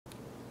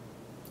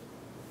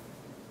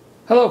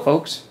Hello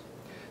folks.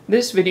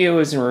 This video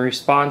is in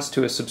response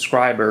to a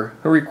subscriber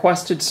who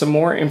requested some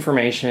more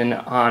information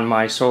on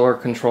my solar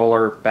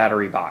controller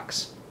battery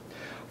box.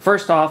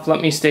 First off,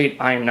 let me state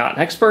I am not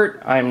an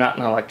expert, I am not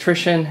an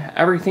electrician.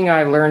 Everything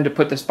I learned to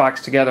put this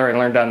box together I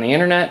learned on the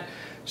internet.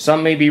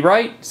 Some may be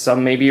right,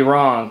 some may be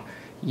wrong.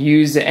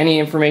 Use any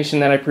information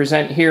that I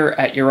present here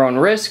at your own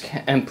risk,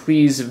 and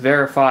please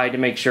verify to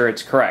make sure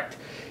it's correct.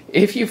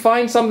 If you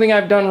find something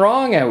I've done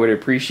wrong, I would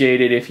appreciate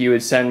it if you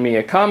would send me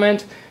a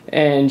comment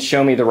and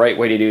show me the right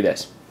way to do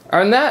this.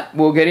 Other than that,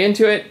 we'll get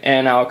into it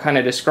and I'll kind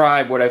of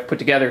describe what I've put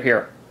together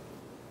here.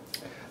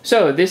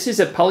 So this is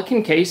a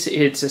Pelican case.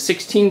 It's a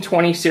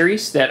 1620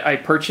 series that I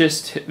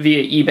purchased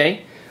via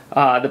eBay.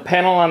 The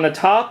panel on the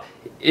top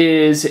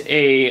is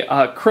a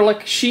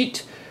acrylic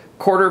sheet,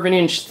 1/4 of an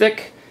inch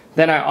thick,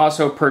 that I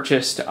also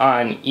purchased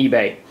on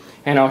eBay.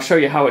 And I'll show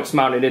you how it's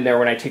mounted in there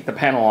when I take the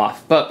panel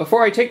off. But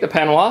before I take the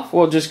panel off,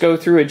 we'll just go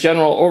through a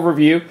general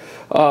overview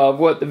of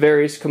what the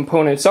various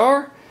components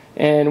are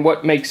and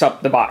what makes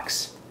up the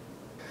box.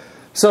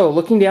 So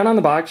looking down on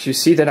the box, you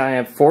see that I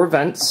have 4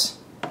 vents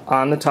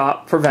on the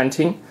top for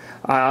venting.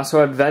 I also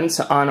have vents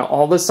on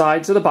all the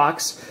sides of the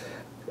box.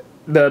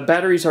 The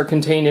batteries are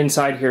contained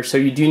inside here, so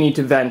you do need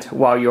to vent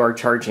while you are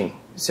charging.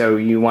 So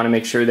you want to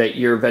make sure that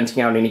you're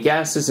venting out any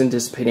gases and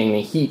dissipating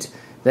any heat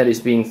that is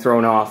being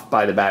thrown off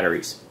by the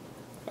batteries.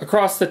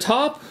 Across the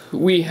top,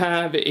 we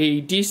have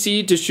a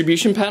DC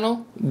distribution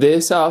panel.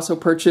 This I also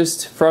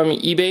purchased from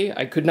eBay.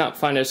 I could not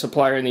find a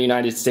supplier in the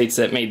United States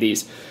that made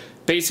these.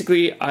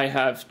 Basically, I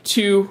have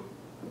 2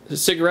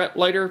 cigarette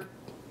lighter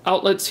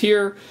outlets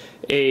here,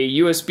 a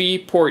USB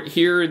port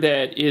here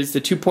that is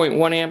the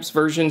 2.1 amps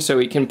version so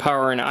it can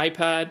power an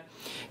iPad.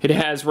 It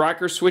has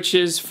rocker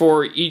switches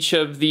for each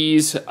of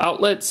these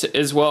outlets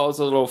as well as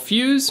a little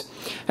fuse,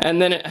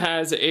 and then it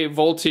has a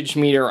voltage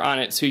meter on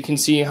it so you can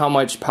see how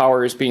much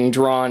power is being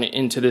drawn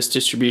into this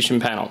distribution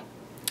panel.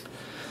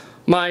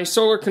 My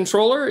solar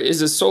controller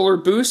is a Solar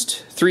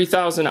Boost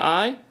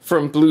 3000i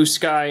from Blue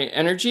Sky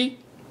Energy.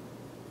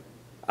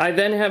 I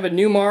then have a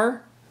Newmar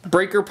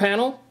breaker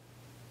panel.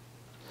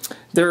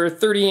 There are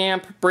 30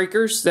 amp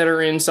breakers that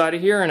are inside of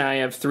here and I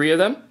have 3 of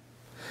them.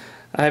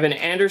 I have an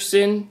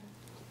Anderson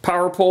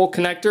power pole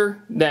connector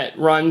that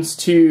runs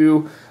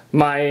to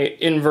my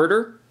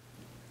inverter.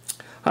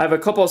 I have a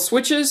couple of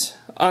switches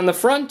on the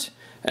front,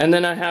 and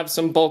then I have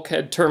some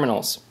bulkhead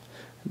terminals.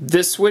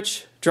 This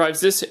switch drives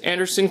this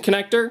Anderson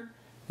connector.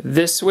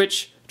 This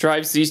switch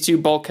drives these 2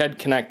 bulkhead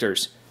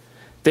connectors.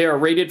 They are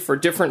rated for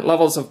different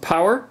levels of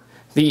power.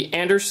 The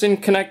Anderson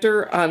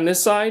connector on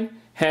this side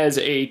has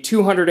a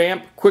 200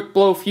 amp quick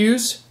blow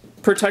fuse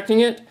protecting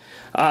it.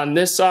 On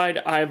this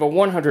side I have a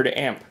 100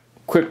 amp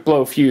quick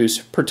blow fuse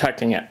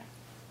protecting it.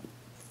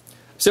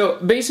 So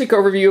basic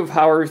overview of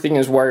how everything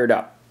is wired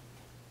up.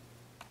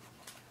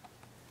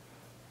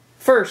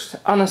 First,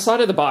 on the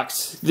side of the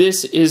box,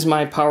 this is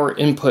my power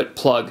input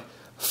plug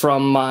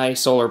from my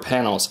solar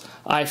panels.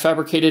 I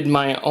fabricated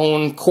my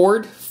own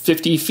cord,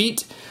 50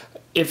 feet.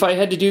 If I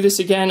had to do this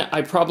again,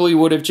 I probably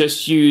would have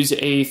just used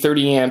a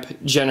 30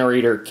 amp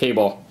generator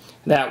cable.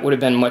 That would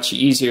have been much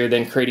easier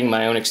than creating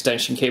my own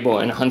extension cable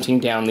and hunting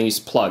down these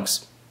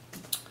plugs.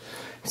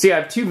 See,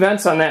 I have 2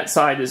 vents on that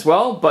side as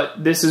well,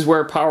 but this is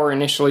where power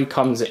initially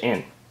comes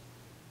in.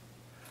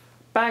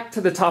 Back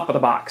to the top of the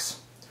box.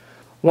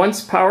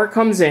 Once power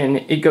comes in,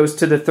 it goes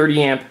to the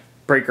 30 amp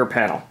breaker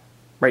panel,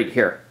 right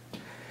here.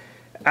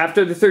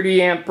 After the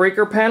 30 amp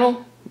breaker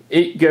panel,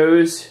 it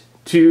goes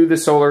to the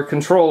solar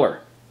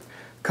controller.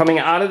 Coming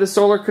out of the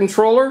solar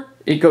controller,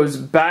 it goes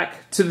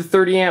back to the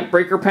 30 amp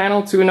breaker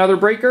panel to another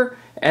breaker,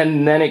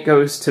 and then it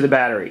goes to the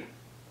battery.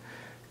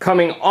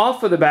 Coming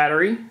off of the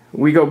battery,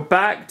 we go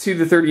back to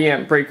the 30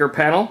 amp breaker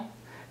panel,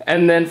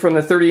 and then from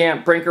the 30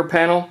 amp breaker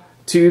panel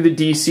to the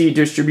DC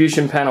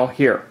distribution panel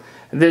here.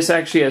 This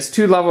actually has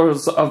 2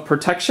 levels of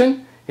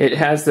protection. It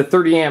has the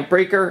 30 amp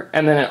breaker,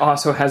 and then it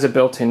also has a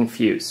built-in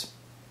fuse.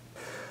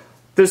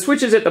 The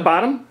switches at the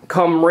bottom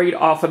come right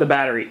off of the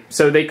battery.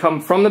 So they come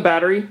from the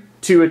battery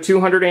to a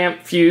 200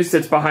 amp fuse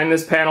that's behind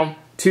this panel,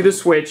 to the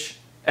switch,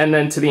 and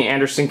then to the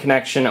Anderson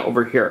connection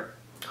over here.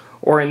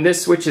 Or in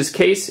this switch's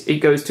case, it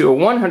goes to a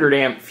 100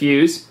 amp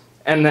fuse,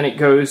 and then it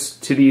goes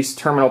to these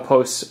terminal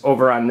posts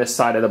over on this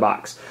side of the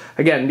box.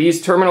 Again,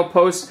 these terminal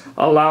posts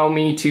allow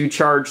me to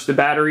charge the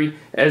battery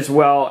as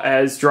well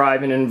as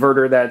drive an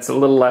inverter that's a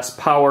little less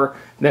power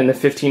than the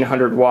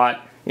 1500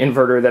 watt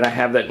inverter that I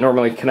have that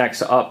normally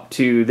connects up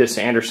to this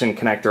Anderson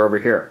connector over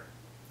here.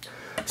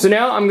 So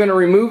now I'm going to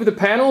remove the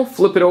panel,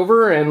 flip it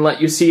over, and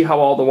let you see how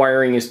all the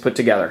wiring is put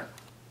together.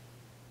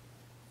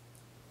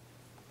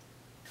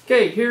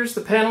 Okay, here's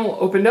the panel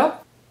opened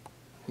up.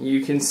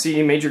 You can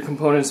see major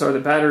components are the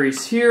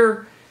batteries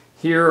here.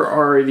 Here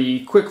are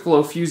the quick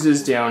flow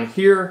fuses down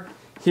here.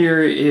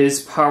 Here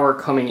is power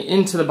coming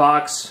into the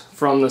box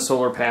from the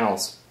solar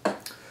panels.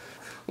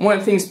 One of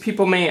the things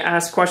people may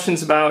ask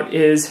questions about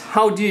is,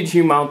 how did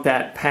you mount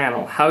that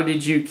panel? How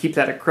did you keep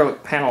that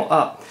acrylic panel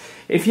up?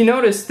 If you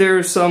notice,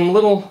 there's some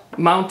little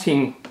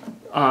mounting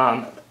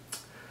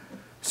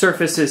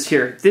surfaces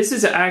here. This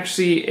is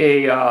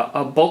actually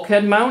a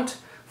bulkhead mount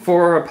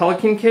for a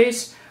Pelican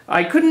case.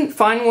 I couldn't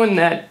find one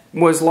that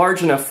was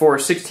large enough for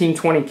a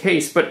 1620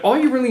 case, but all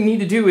you really need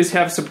to do is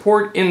have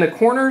support in the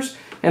corners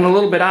and a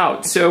little bit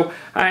out. So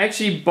I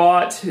actually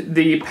bought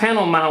the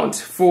panel mount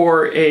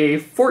for a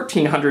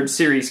 1400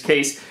 series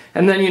case,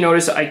 and then you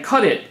notice I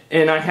cut it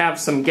and I have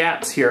some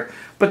gaps here.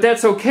 But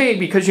that's okay,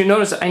 because you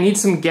notice I need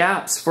some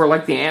gaps for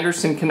like the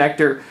Anderson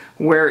connector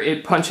where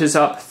it punches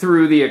up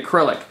through the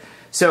acrylic.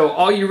 So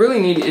all you really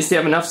need is to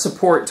have enough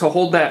support to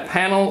hold that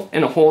panel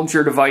and hold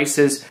your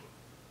devices.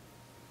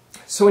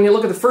 So when you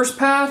look at the first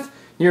path,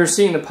 you're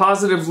seeing the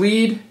positive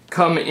lead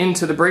come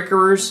into the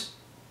breakers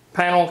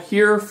panel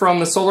here from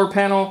the solar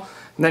panel,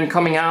 then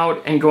coming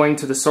out and going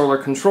to the solar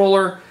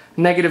controller.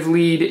 Negative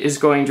lead is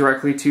going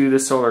directly to the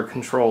solar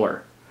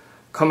controller.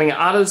 Coming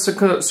out of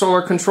the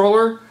solar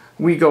controller,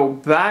 we go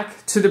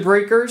back to the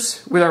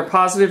breakers with our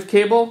positive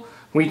cable.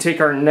 We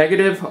take our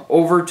negative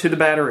over to the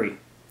battery.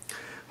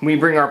 We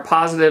bring our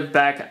positive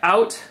back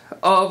out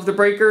of the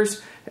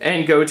breakers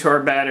and go to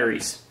our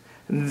batteries.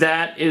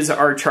 That is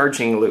our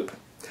charging loop.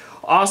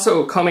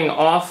 Also coming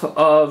off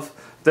of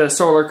the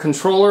solar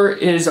controller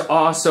is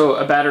also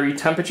a battery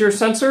temperature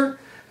sensor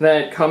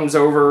that comes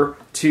over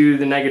to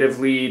the negative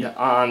lead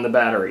on the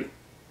battery.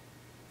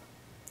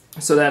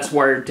 So that's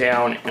wired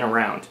down and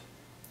around.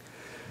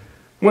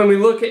 When we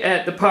look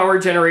at the power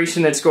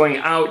generation that's going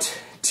out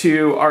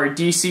to our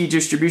DC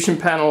distribution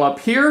panel up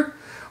here,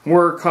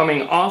 we're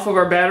coming off of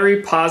our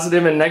battery,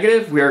 positive and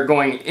negative. We are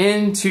going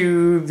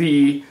into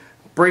the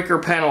breaker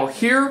panel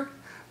here.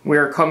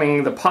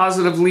 The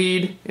positive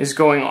lead is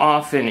going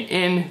off and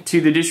in to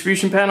the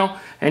distribution panel,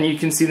 and you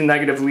can see the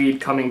negative lead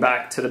coming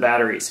back to the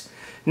batteries.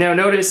 Now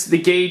notice the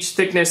gauge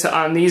thickness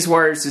on these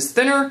wires is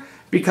thinner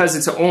because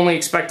it's only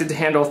expected to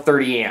handle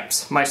 30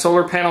 amps. My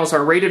solar panels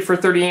are rated for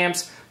 30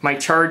 amps. My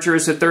charger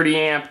is a 30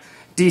 amp.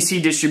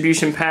 DC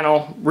distribution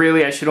panel,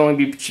 really I should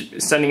only be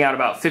sending out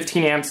about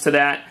 15 amps to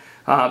that,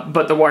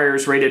 but the wire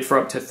is rated for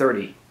up to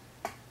 30.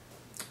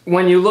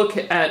 When you look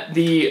at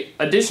the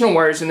additional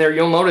wires in there,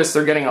 you'll notice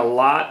they're getting a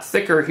lot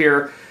thicker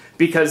here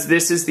because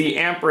this is the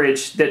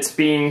amperage that's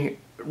being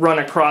run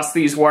across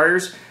these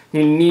wires.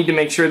 You need to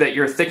make sure that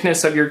your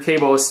thickness of your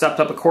cable is stepped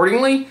up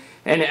accordingly,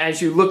 and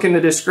as you look in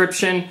the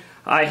description,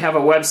 I have a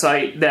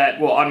website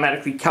that will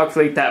automatically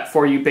calculate that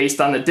for you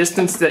based on the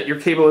distance that your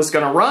cable is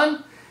going to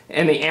run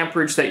and the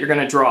amperage that you're going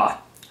to draw.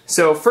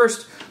 So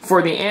first,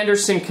 for the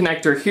Anderson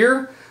connector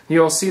here,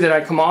 you'll see that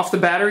I come off the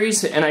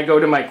batteries and I go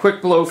to my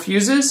quick blow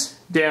fuses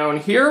down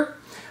here.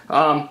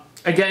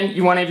 Again,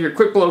 you want to have your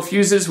quick blow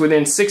fuses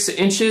within 6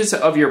 inches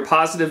of your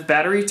positive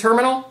battery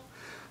terminal.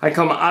 I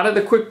come out of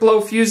the quick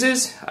blow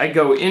fuses, I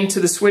go into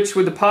the switch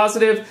with the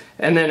positive,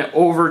 and then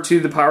over to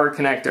the power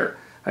connector.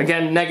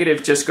 Again,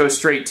 negative just goes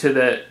straight to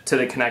the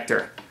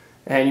connector.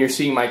 And you're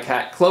seeing my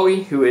cat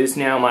Chloe, who is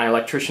now my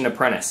electrician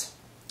apprentice.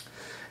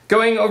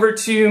 Going over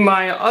to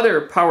my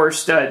other power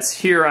studs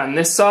here on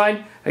this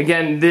side.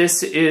 Again,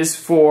 this is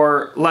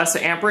for less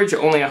amperage,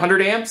 only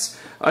 100 amps.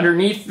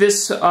 Underneath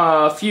this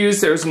fuse,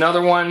 there's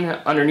another one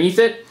underneath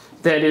it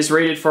that is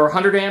rated for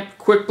 100 amp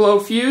quick blow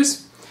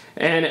fuse.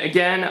 And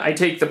again, I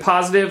take the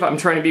positive, I'm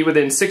trying to be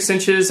within 6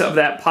 inches of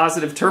that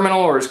positive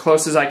terminal, or as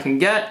close as I can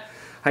get.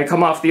 I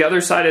come off the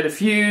other side of the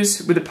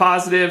fuse with the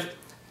positive,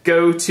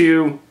 go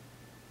to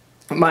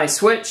my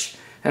switch,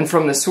 and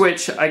from the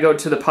switch I go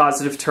to the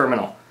positive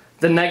terminal.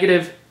 The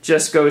negative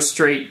just goes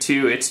straight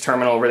to its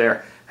terminal over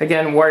there.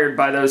 Again, wired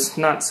by those,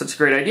 not such a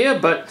great idea,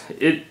 but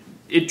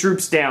it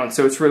droops down,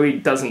 so it really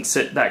doesn't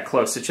sit that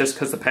close. It's just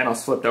because the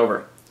panel's flipped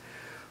over.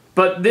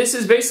 But this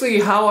is basically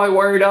how I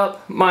wired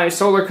up my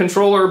solar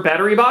controller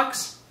battery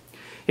box.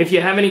 If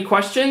you have any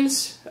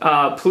questions,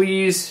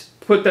 please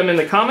put them in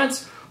the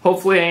comments.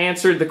 Hopefully I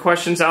answered the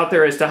questions out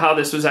there as to how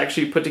this was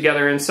actually put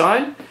together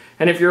inside.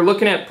 And if you're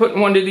looking at putting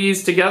one of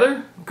these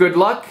together, good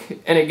luck.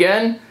 And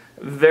again,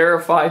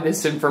 verify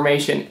this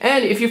information.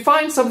 And if you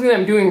find something that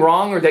I'm doing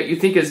wrong or that you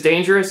think is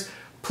dangerous,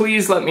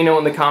 please let me know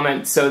in the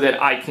comments so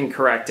that I can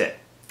correct it.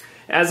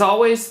 As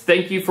always,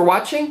 thank you for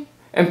watching,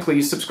 and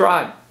please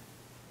subscribe.